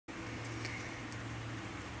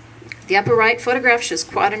The upper right photograph shows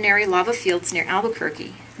quaternary lava fields near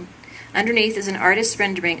Albuquerque. Underneath is an artist's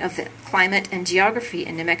rendering of the climate and geography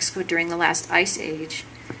in New Mexico during the last ice age.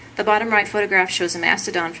 The bottom right photograph shows a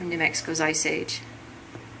mastodon from New Mexico's ice age.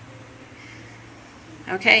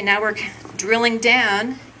 Okay, now we're drilling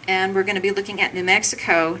down, and we're going to be looking at New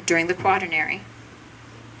Mexico during the Quaternary.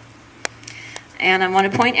 And I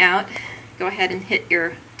want to point out, go ahead and hit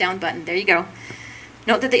your down button. There you go.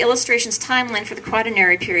 Note that the illustration's timeline for the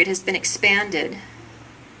Quaternary period has been expanded.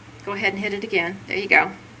 Go ahead and hit it again. There you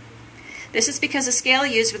go. This is because the scale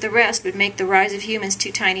used with the rest would make the rise of humans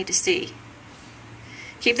too tiny to see.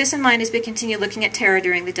 Keep this in mind as we continue looking at Terra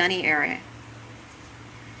during the Dunny era.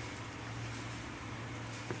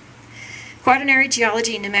 Quaternary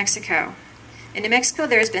geology in New Mexico. In New Mexico,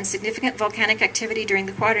 there has been significant volcanic activity during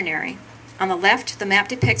the Quaternary. On the left, the map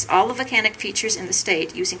depicts all the volcanic features in the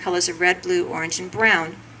state using colors of red, blue, orange, and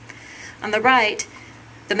brown. On the right,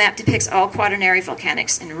 the map depicts all Quaternary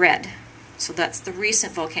volcanics in red. So that's the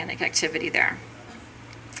recent volcanic activity there.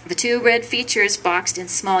 The two red features boxed in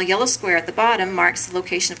small yellow square at the bottom marks the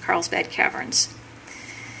location of Carlsbad Caverns.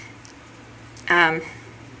 And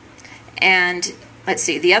let's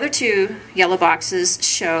see, the other two yellow boxes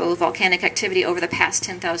show volcanic activity over the past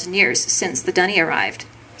 10,000 years since the Dunny arrived.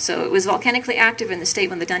 So it was volcanically active in the state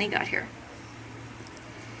when the Dunny got here.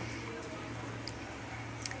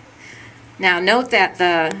 Now note that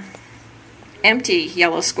the empty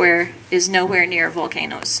yellow square is nowhere near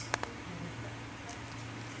volcanoes.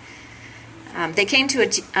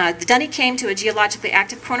 The Dunny came to a geologically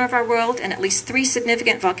active corner of our world, and at least 3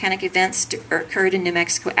 significant volcanic events occurred in New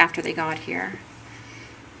Mexico after they got here.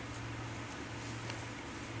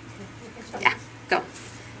 Yeah, go.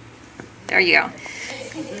 There you go.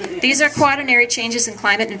 These are quaternary changes in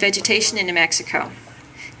climate and vegetation in New Mexico.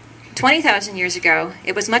 20,000 years ago,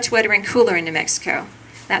 it was much wetter and cooler in New Mexico.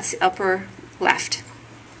 That's the upper left.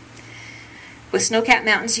 With snow-capped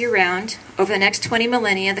mountains year-round, over the next 20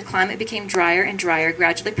 millennia, the climate became drier and drier,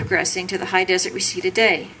 gradually progressing to the high desert we see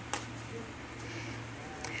today.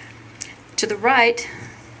 To the right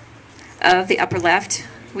of the upper left,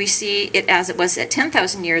 we see it as it was at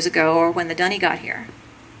 10,000 years ago, or when the Dunny got here.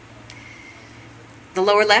 The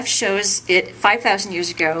lower left shows it 5,000 years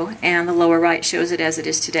ago, and the lower right shows it as it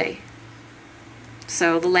is today.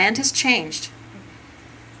 So the land has changed.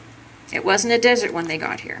 It wasn't a desert when they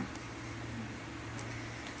got here.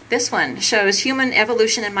 This one shows human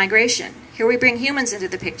evolution and migration. Here we bring humans into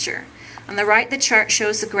the picture. On the right, the chart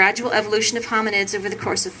shows the gradual evolution of hominids over the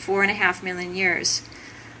course of 4.5 million years.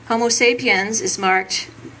 Homo sapiens is marked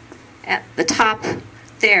at the top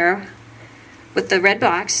there with the red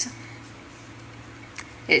box.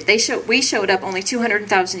 We showed up only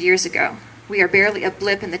 200,000 years ago. We are barely a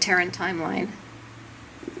blip in the Terran timeline.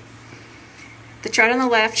 The chart on the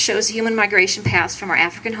left shows human migration paths from our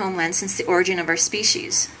African homeland since the origin of our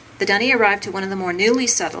species. The Dunny arrived to one of the more newly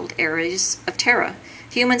settled areas of Terra.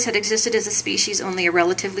 Humans had existed as a species only a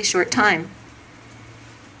relatively short time.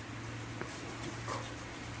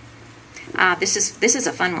 This is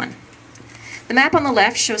a fun one. The map on the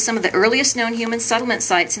left shows some of the earliest known human settlement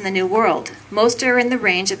sites in the New World. Most are in the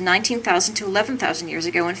range of 19,000 to 11,000 years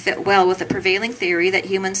ago and fit well with the prevailing theory that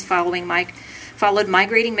humans followed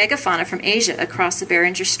migrating megafauna from Asia across the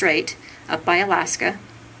Beringer Strait up by Alaska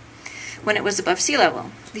when it was above sea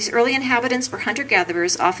level. These early inhabitants were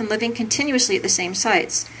hunter-gatherers, often living continuously at the same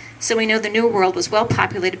sites, so we know the New World was well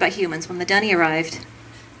populated by humans when the Dunny arrived.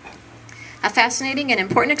 A fascinating and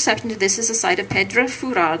important exception to this is the site of Pedra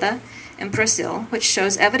Furada in Brazil, which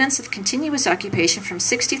shows evidence of continuous occupation from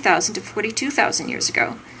 60,000 to 42,000 years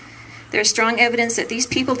ago. There is strong evidence that these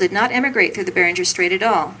people did not emigrate through the Beringer Strait at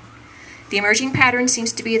all. The emerging pattern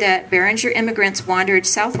seems to be that Beringer immigrants wandered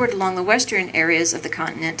southward along the western areas of the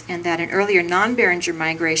continent, and that an earlier non-Beringer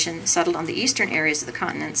migration settled on the eastern areas of the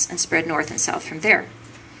continents and spread north and south from there.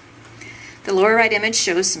 The lower right image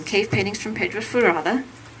shows some cave paintings from Pedra Furada.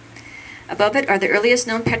 Above it are the earliest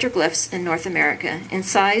known petroglyphs in North America,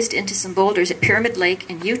 incised into some boulders at Pyramid Lake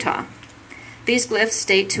in Utah. These glyphs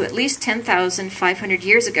date to at least 10,500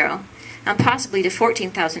 years ago, and possibly to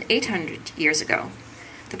 14,800 years ago.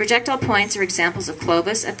 The projectile points are examples of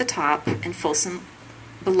Clovis at the top and Folsom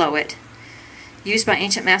below it, used by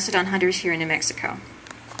ancient mastodon hunters here in New Mexico.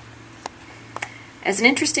 As an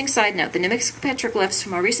interesting side note, the New Mexico petroglyphs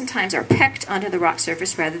from more recent times are pecked onto the rock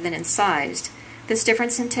surface rather than incised. This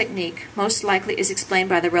difference in technique most likely is explained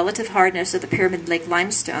by the relative hardness of the Pyramid Lake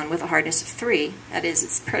limestone with a hardness of 3, that is,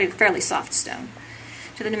 it's fairly soft stone,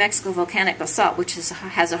 to the New Mexico volcanic basalt, which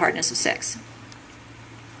has a hardness of 6.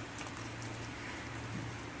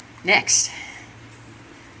 Next,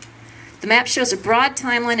 The map shows a broad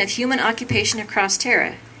timeline of human occupation across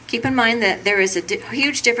Terra. Keep in mind that there is a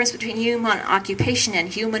huge difference between human occupation and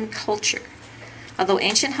human culture. Although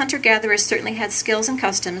ancient hunter-gatherers certainly had skills and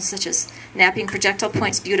customs, such as napping projectile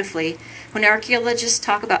points beautifully, when archaeologists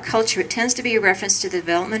talk about culture, it tends to be a reference to the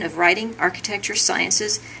development of writing, architecture,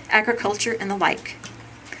 sciences, agriculture, and the like.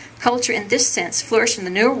 Culture, in this sense, flourished in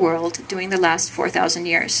the New World during the last 4,000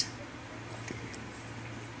 years.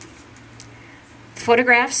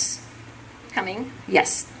 Photographs, coming,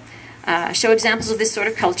 yes, show examples of this sort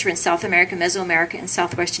of culture in South America, Mesoamerica, and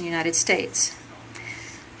southwestern United States.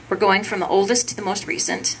 We're going from the oldest to the most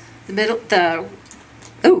recent. Ooh.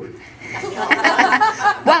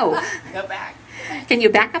 Whoa. Go back. Can you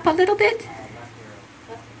back up a little bit?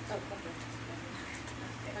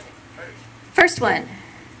 First one.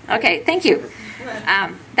 Okay, thank you.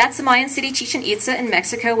 That's the Mayan city Chichen Itza in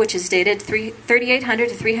Mexico, which is dated 3,800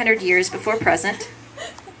 to 300 years before present.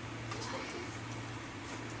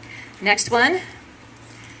 Next one.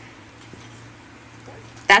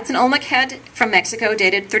 That's an Olmec head from Mexico,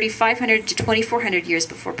 dated 3,500 to 2,400 years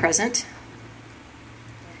before present.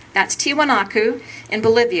 That's Tiwanaku in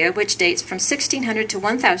Bolivia, which dates from 1,600 to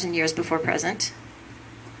 1,000 years before present.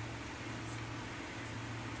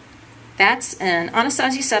 That's an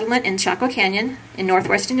Anasazi settlement in Chaco Canyon in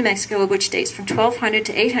northwestern New Mexico, which dates from 1,200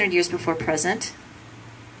 to 800 years before present.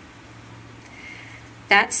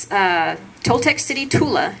 That's Toltec city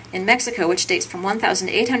Tula in Mexico, which dates from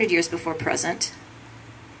 1,800 years before present.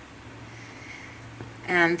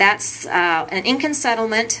 And that's an Incan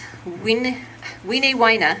settlement,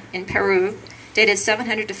 Huayna in Peru, dated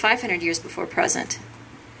 700 to 500 years before present.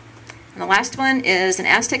 And the last one is an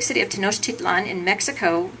Aztec city of Tenochtitlan in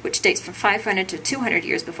Mexico, which dates from 500 to 200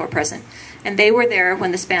 years before present. And they were there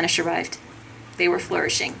when the Spanish arrived. They were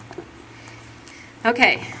flourishing.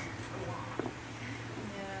 Okay.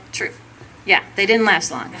 True. Yeah, they didn't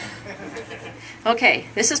last long. Okay,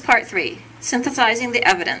 this is part 3, synthesizing the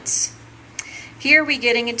evidence. Here we're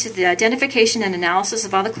getting into the identification and analysis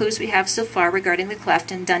of all the clues we have so far regarding the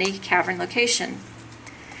cleft and Dunny cavern location.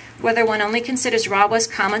 Whether one only considers Rawa's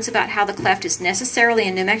comments about how the cleft is necessarily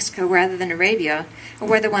in New Mexico rather than Arabia, or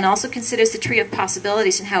whether one also considers the tree of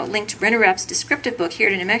possibilities and how it linked Renneref's descriptive book here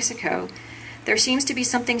to New Mexico, there seems to be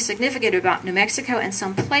something significant about New Mexico and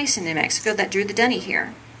some place in New Mexico that drew the Dunny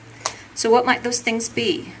here. So what might those things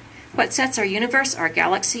be? What sets our universe, our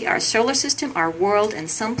galaxy, our solar system, our world, and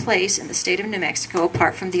some place in the state of New Mexico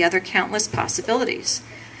apart from the other countless possibilities?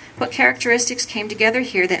 What characteristics came together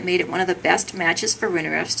here that made it one of the best matches for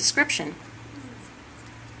Renneref's description?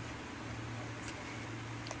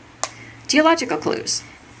 Geological clues.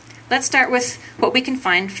 Let's start with what we can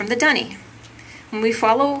find from the Dunny. When we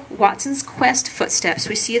follow Watson's quest footsteps,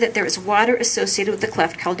 we see that there is water associated with the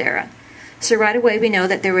cleft caldera. So right away we know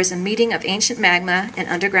that there was a meeting of ancient magma and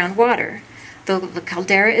underground water, though the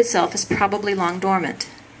caldera itself is probably long dormant.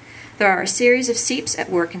 There are a series of seeps at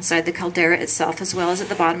work inside the caldera itself as well as at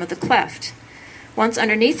the bottom of the cleft. Once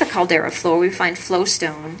underneath the caldera floor we find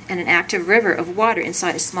flowstone and an active river of water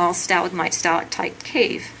inside a small stalagmite-stalactite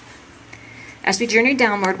cave. As we journey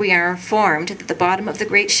downward we are informed that the bottom of the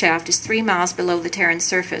great shaft is 3 miles below the Terran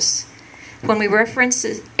surface. When we reference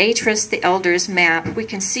Atris the Elder's map, we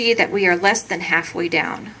can see that we are less than halfway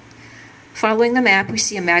down. Following the map, we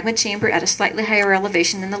see a magma chamber at a slightly higher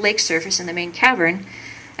elevation than the lake surface in the main cavern,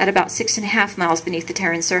 at about 6.5 miles beneath the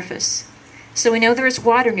Terran surface. So we know there is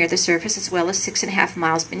water near the surface as well as 6.5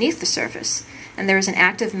 miles beneath the surface, and there is an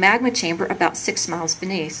active magma chamber about 6 miles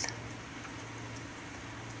beneath.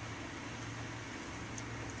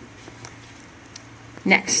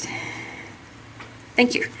 Next.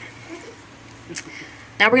 Thank you.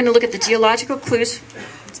 Now we're going to look at the geological clues.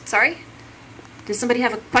 Sorry? Does somebody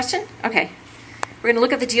have a question? Okay. We're going to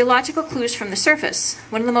look at the geological clues from the surface.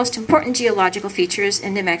 One of the most important geological features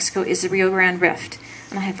in New Mexico is the Rio Grande Rift.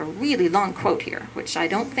 And I have a really long quote here, which I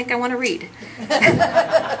don't think I want to read.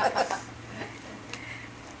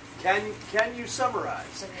 Can you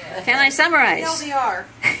summarize? Can I summarize? LDR.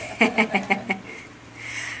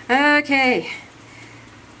 Okay.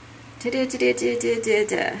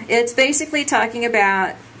 It's basically talking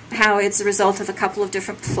about how it's a result of a couple of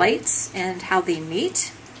different plates and how they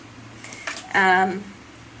meet. And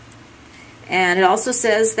it also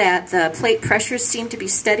says that the plate pressures seem to be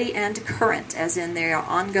steady and current, as in they are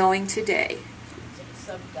ongoing today.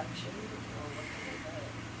 Subduction.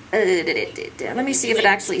 Let me see if it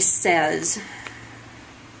actually says.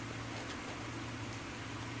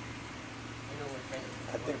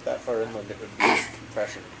 I think that far inland it would be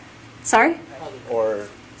pressure. Sorry? Or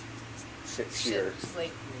shear.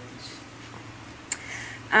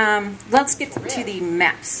 Let's get to the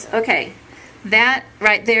maps. Okay, that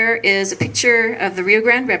right there is a picture of the Rio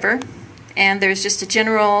Grande River, and there's just a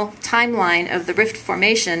general timeline of the rift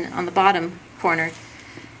formation on the bottom corner.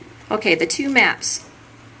 Okay, the two maps.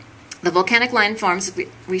 The volcanic line forms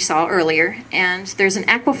we saw earlier, and there's an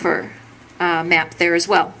aquifer map there as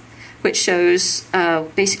well, which shows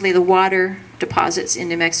basically the water deposits in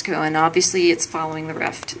New Mexico, and obviously it's following the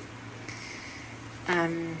rift.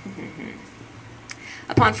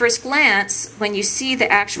 Upon first glance, when you see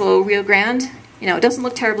the actual Rio Grande, you know, it doesn't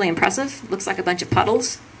look terribly impressive. It looks like a bunch of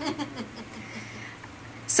puddles.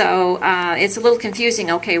 So it's a little confusing.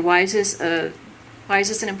 Okay, why is this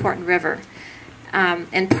an important river?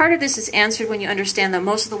 And part of this is answered when you understand that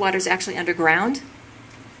most of the water is actually underground,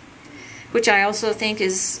 which I also think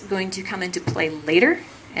is going to come into play later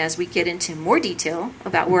as we get into more detail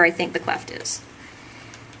about where I think the cleft is.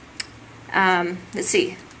 Let's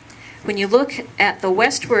see. When you look at the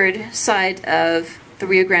westward side of the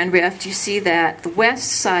Rio Grande Rift, you see that the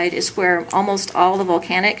west side is where almost all the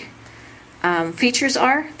volcanic features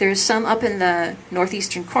are. There's some up in the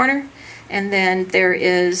northeastern corner, and then there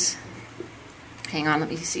is, hang on, let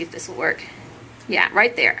me see if this will work. Yeah,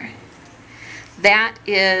 right there. That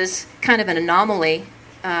is kind of an anomaly.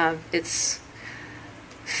 It's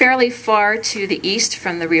fairly far to the east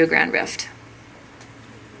from the Rio Grande Rift.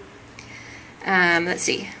 Let's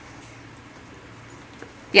see.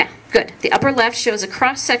 Yeah, good. The upper left shows a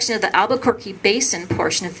cross-section of the Albuquerque Basin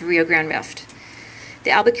portion of the Rio Grande Rift.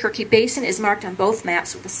 The Albuquerque Basin is marked on both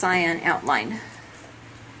maps with a cyan outline.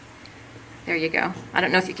 There you go. I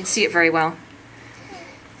don't know if you can see it very well.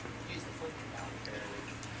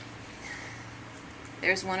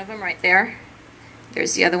 There's one of them right there.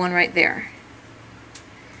 There's the other one right there.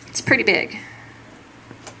 It's pretty big.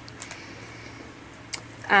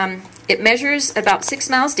 It measures about 6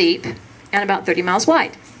 miles deep and about 30 miles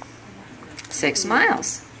wide. 6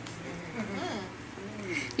 miles.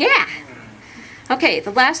 Yeah. Okay,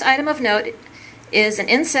 the last item of note is an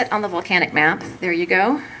inset on the volcanic map. There you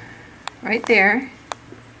go. Right there.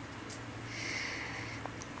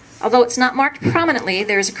 Although it's not marked prominently,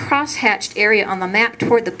 there is a cross-hatched area on the map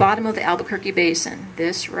toward the bottom of the Albuquerque Basin.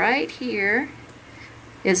 This right here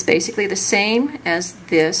is basically the same as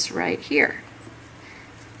this right here.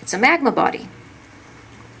 It's a magma body.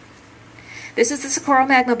 This is the Socorro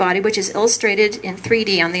magma body, which is illustrated in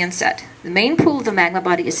 3D on the inset. The main pool of the magma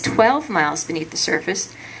body is 12 miles beneath the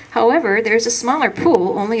surface. However, there's a smaller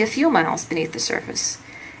pool only a few miles beneath the surface.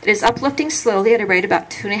 It is uplifting slowly at a rate about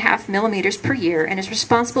 2.5 millimeters per year and is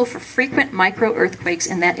responsible for frequent micro-earthquakes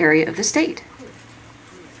in that area of the state.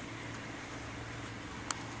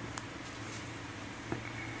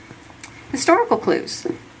 Historical clues.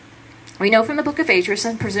 We know from the Book of Esdras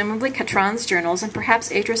and presumably Catron's journals, and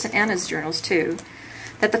perhaps Esdras and Anna's journals too,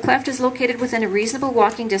 that the cleft is located within a reasonable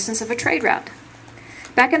walking distance of a trade route.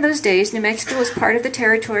 Back in those days, New Mexico was part of the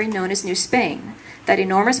territory known as New Spain, that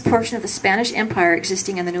enormous portion of the Spanish Empire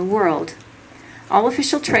existing in the New World. All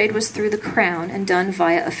official trade was through the crown and done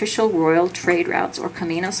via official royal trade routes, or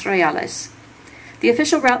caminos reales. The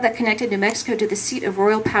official route that connected New Mexico to the seat of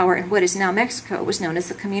royal power in what is now Mexico was known as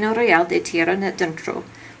the Camino Real de Tierra Adentro,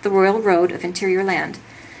 the Royal Road of Interior Land.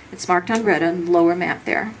 It's marked on red on the lower map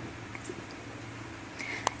there.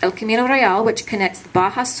 El Camino Real, which connects the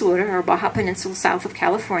Baja Sur, or Baja Peninsula south of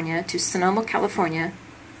California, to Sonoma, California.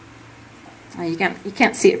 You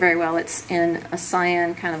can't see it very well. It's in a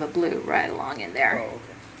cyan, kind of a blue, right along in there. Oh,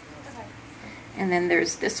 okay. And then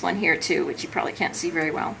there's this one here too, which you probably can't see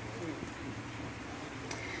very well.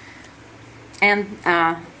 And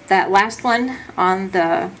that last one on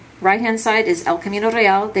the right-hand side is El Camino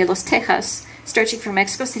Real de los Tejas, stretching from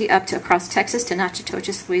Mexico City up to across Texas to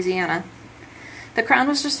Natchitoches, Louisiana. The Crown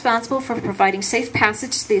was responsible for providing safe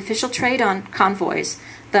passage to the official trade on convoys.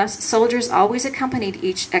 Thus, soldiers always accompanied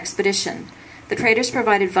each expedition. The traders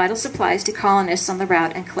provided vital supplies to colonists on the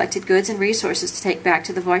route and collected goods and resources to take back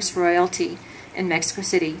to the Viceroyalty in Mexico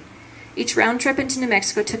City. Each round trip into New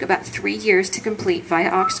Mexico took about 3 years to complete via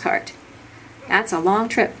ox cart. That's a long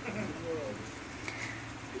trip.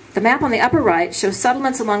 The map on the upper right shows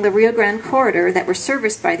settlements along the Rio Grande corridor that were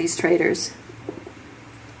serviced by these traders.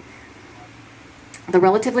 The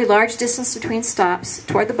relatively large distance between stops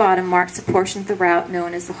toward the bottom marks a portion of the route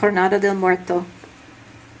known as the Jornada del Muerto.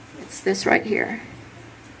 It's this right here.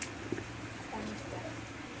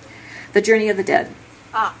 The Journey of the Dead.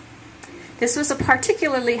 This was a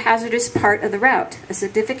particularly hazardous part of the route, a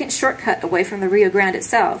significant shortcut away from the Rio Grande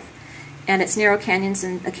itself and its narrow canyons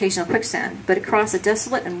and occasional quicksand, but across a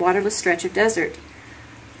desolate and waterless stretch of desert.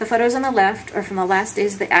 The photos on the left are from the last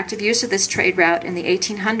days of the active use of this trade route in the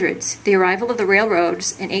 1800s. The arrival of the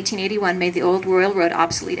railroads in 1881 made the old railroad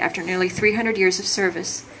obsolete after nearly 300 years of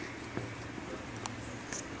service.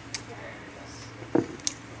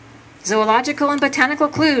 Zoological and botanical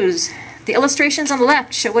clues. The illustrations on the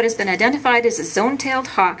left show what has been identified as a zone-tailed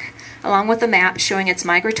hawk, along with a map showing its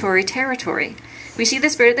migratory territory. We see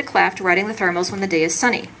this bird of the cleft riding the thermals when the day is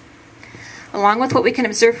sunny. Along with what we can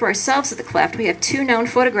observe for ourselves at the cleft, we have 2 known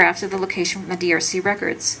photographs of the location from the DRC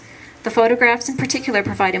records. The photographs in particular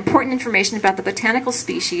provide important information about the botanical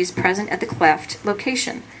species present at the cleft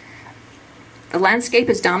location. The landscape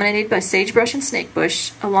is dominated by sagebrush and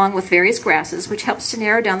snakebush, along with various grasses, which helps to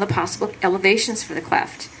narrow down the possible elevations for the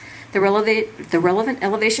cleft. The relevant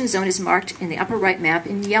elevation zone is marked in the upper right map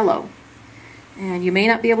in yellow. And you may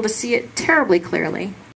not be able to see it terribly clearly,